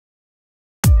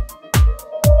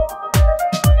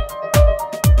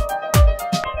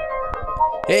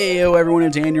Heyo everyone,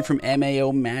 it's Andrew from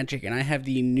MAO Magic, and I have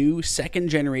the new second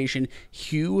generation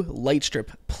Hue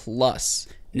Lightstrip Plus.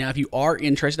 Now if you are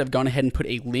interested, I've gone ahead and put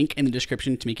a link in the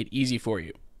description to make it easy for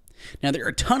you. Now there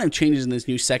are a ton of changes in this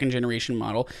new second generation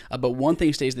model, but one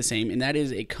thing stays the same, and that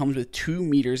is it comes with 2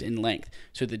 meters in length.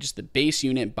 So that just the base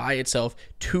unit by itself,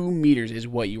 2 meters is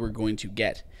what you are going to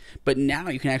get. But now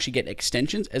you can actually get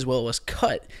extensions as well as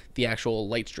cut the actual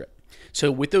light strip.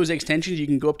 So with those extensions, you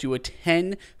can go up to a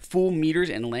 10 full meters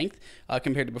in length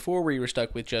compared to before where you were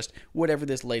stuck with just whatever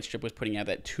this light strip was putting out,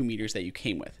 that 2 meters that you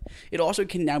came with. It also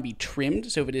can now be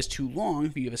trimmed, so if it is too long,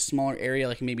 if you have a smaller area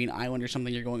like maybe an island or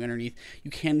something you're going underneath,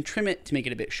 you can trim it to make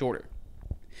it a bit shorter.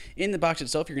 In the box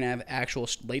itself, you're going to have actual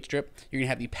light strip, you're going to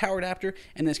have the power adapter,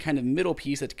 and this kind of middle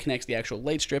piece that connects the actual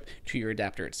light strip to your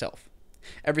adapter itself.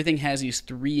 Everything has these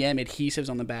 3M adhesives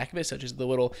on the back of it, such as the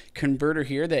little converter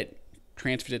here that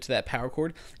transfers it to that power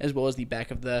cord, as well as the back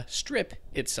of the strip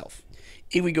itself.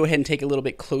 If we go ahead and take a little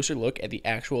bit closer look at the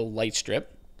actual light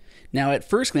strip, now at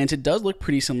first glance it does look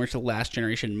pretty similar to the last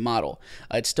generation model.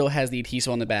 It still has the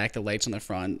adhesive on the back, the lights on the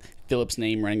front, Philips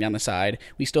name running down the side.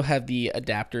 We still have the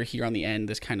adapter here on the end,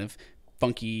 this kind of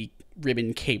funky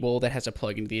ribbon cable that has a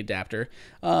plug into the adapter.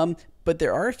 But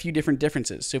there are a few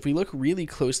differences. So if we look really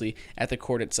closely at the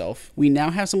cord itself, we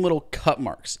now have some little cut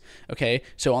marks. Okay,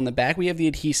 so on the back we have the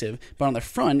adhesive, but on the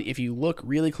front, if you look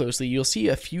really closely, you'll see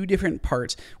a few different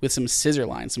parts with some scissor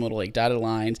lines, some little like dotted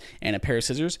lines and a pair of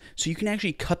scissors. So you can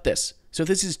actually cut this. So if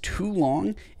this is too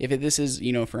long, if this is,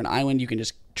 for an island, you can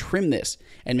just trim this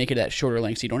and make it at shorter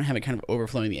length so you don't have it kind of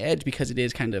overflowing the edge, because it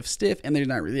is kind of stiff and there's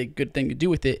not really a good thing to do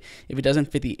with it if it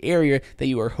doesn't fit the area that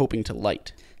you are hoping to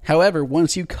light. However,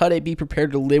 once you cut it, be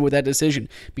prepared to live with that decision,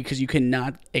 because you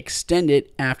cannot extend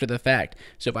it after the fact.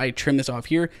 So if I trim this off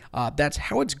here, that's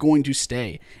how it's going to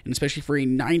stay. And especially for a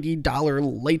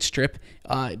 $90 light strip,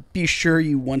 be sure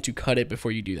you want to cut it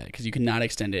before you do that, because you cannot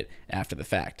extend it after the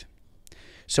fact.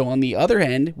 So on the other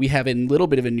end, we have a little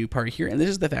bit of a new part here, and this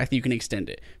is the fact that you can extend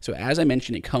it. So as I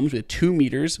mentioned, it comes with 2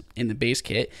 meters in the base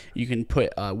kit. You can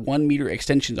put 1 meter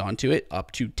extensions onto it,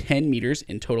 up to 10 meters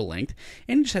in total length,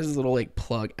 and it just has this little like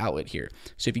plug outlet here.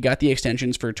 So if you got the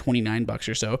extensions for $29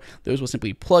 or so, those will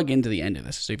simply plug into the end of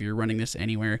this. So if you're running this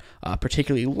anywhere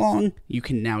particularly long, you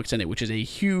can now extend it, which is a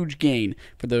huge gain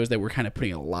for those that were kind of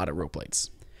putting a lot of rope lights.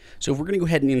 So if we're going to go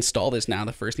ahead and install this now,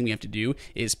 the first thing we have to do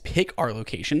is pick our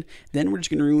location. Then we're just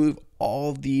going to remove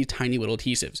all the tiny little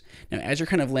adhesives. Now, as you're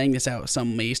kind of laying this out,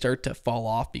 some may start to fall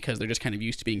off because they're just kind of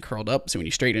used to being curled up. So when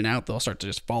you straighten it out, they'll start to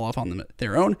just fall off on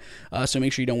their own. So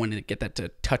make sure you don't want to get that to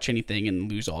touch anything and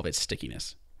lose all of its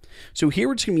stickiness. So here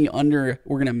we're just going to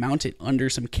we're going to mount it under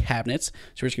some cabinets.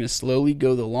 So we're just going to slowly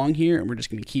go along here, and we're just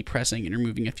going to keep pressing and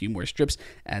removing a few more strips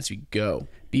as we go.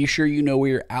 Be sure you know where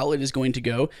your outlet is going to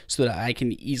go so that I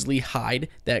can easily hide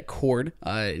that cord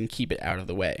and keep it out of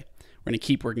the way. We're going to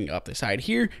keep working up the side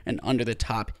here and under the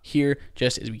top here,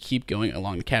 just as we keep going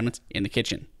along the cabinets in the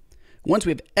kitchen. Once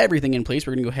we have everything in place,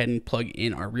 we're going to go ahead and plug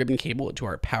in our ribbon cable to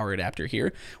our power adapter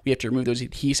here. We have to remove those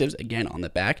adhesives again on the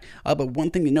back. But one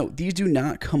thing to note, these do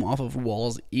not come off of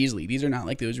walls easily. These are not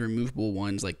like those removable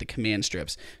ones like the command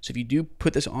strips. So if you do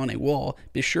put this on a wall,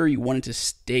 be sure you want it to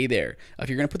stay there. If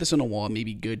you're going to put this on a wall, it may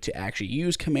be good to actually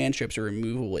use command strips or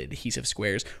removable adhesive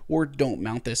squares, or don't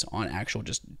mount this on actual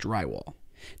just drywall.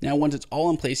 Now, once it's all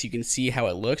in place, you can see how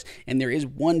it looks, and there is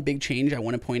one big change I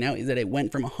want to point out, is that it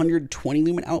went from 120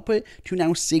 lumen output to now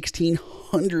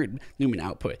 1600 lumen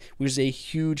output, which is a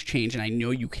huge change, and I know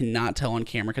you cannot tell on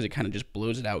camera because it kind of just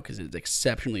blows it out because it's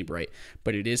exceptionally bright,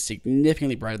 but it is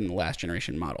significantly brighter than the last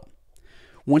generation model.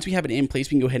 Once we have it in place,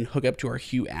 we can go ahead and hook up to our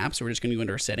Hue app. So we're just going to go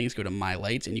into our settings, go to My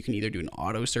Lights, and you can either do an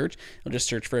auto search, it'll just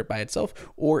search for it by itself,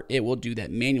 or it will do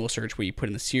that manual search where you put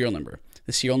in the serial number.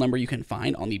 The serial number you can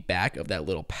find on the back of that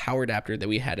little power adapter that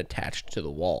we had attached to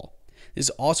the wall. This is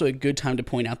also a good time to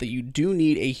point out that you do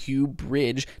need a Hue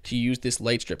bridge to use this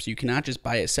light strip. So you cannot just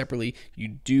buy it separately. You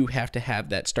do have to have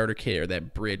that starter kit or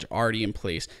that bridge already in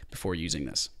place before using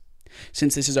this.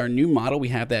 Since this is our new model, we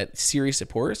have that series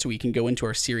support, so we can go into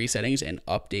our series settings and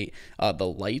update the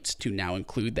lights to now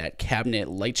include that cabinet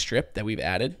light strip that we've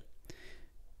added.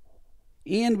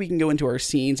 And we can go into our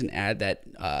scenes and add that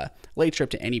light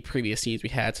strip to any previous scenes we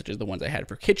had, such as the ones I had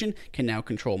for kitchen, can now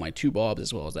control my 2 bulbs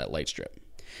as well as that light strip.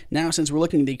 Now, since we're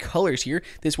looking at the colors here,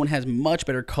 this one has much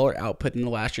better color output than the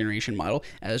last generation model,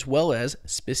 as well as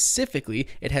specifically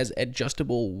it has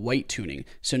adjustable white tuning.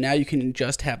 So now you can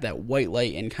just have that white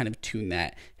light and kind of tune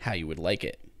that how you would like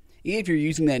it. If you're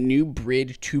using that new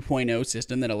Bridge 2.0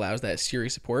 system that allows that Siri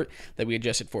support that we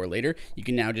adjusted for later, you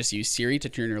can now just use Siri to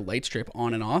turn your light strip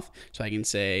on and off. So I can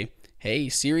say, hey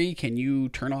Siri, can you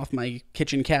turn off my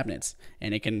kitchen cabinets?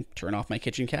 And it can turn off my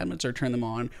kitchen cabinets or turn them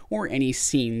on, or any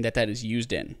scene that is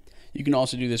used in. You can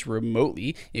also do this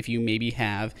remotely if you maybe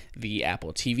have the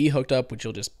Apple TV hooked up, which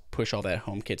you'll just push all that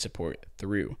HomeKit support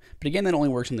through. But again, that only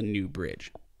works on the new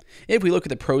bridge. If we look at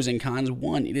the pros and cons,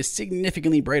 one, it is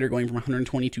significantly brighter, going from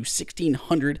 120 to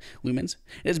 1600 lumens.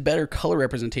 It has better color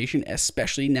representation,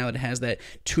 especially now that it has that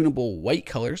tunable white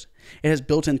colors. It has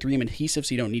built-in 3M adhesive,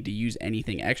 so you don't need to use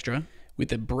anything extra. With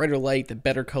the brighter light, the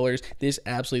better colors, this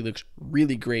absolutely looks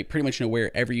really great. Pretty much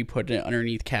wherever you put it,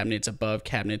 underneath cabinets, above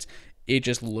cabinets, it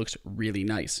just looks really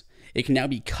nice. It can now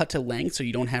be cut to length, so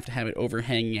you don't have to have it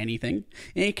overhanging anything.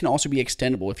 And it can also be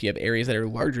extendable if you have areas that are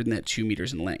larger than that 2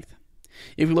 meters in length.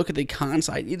 If we look at the con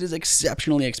side, it is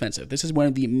exceptionally expensive. This is one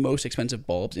of the most expensive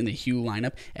bulbs in the Hue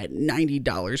lineup at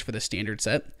 $90 for the standard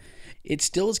set. It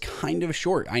still is kind of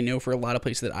short. I know for a lot of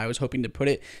places that I was hoping to put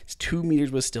it, 2 meters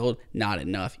was still not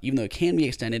enough, even though it can be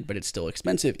extended, but it's still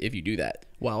expensive if you do that.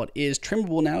 While it is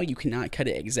trimmable now, you cannot cut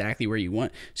it exactly where you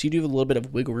want, so you do have a little bit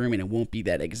of wiggle room and it won't be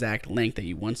that exact length that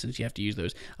you want, since you have to use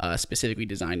those specifically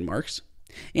designed marks.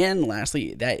 And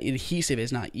lastly, that adhesive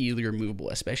is not easily removable,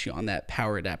 especially on that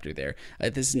power adapter there.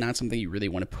 This is not something you really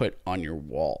want to put on your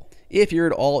wall. If you're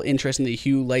at all interested in the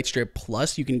Hue Lightstrip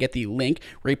Plus, you can get the link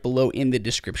right below in the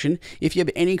description. If you have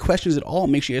any questions at all,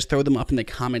 make sure you guys throw them up in the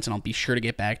comments and I'll be sure to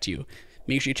get back to you.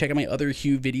 Make sure you check out my other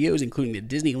Hue videos, including the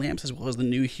Disney lamps, as well as the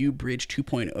new Hue Bridge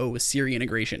 2.0 with Siri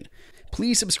integration.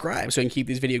 Please subscribe so I can keep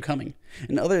this video coming.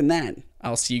 And other than that,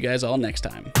 I'll see you guys all next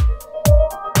time.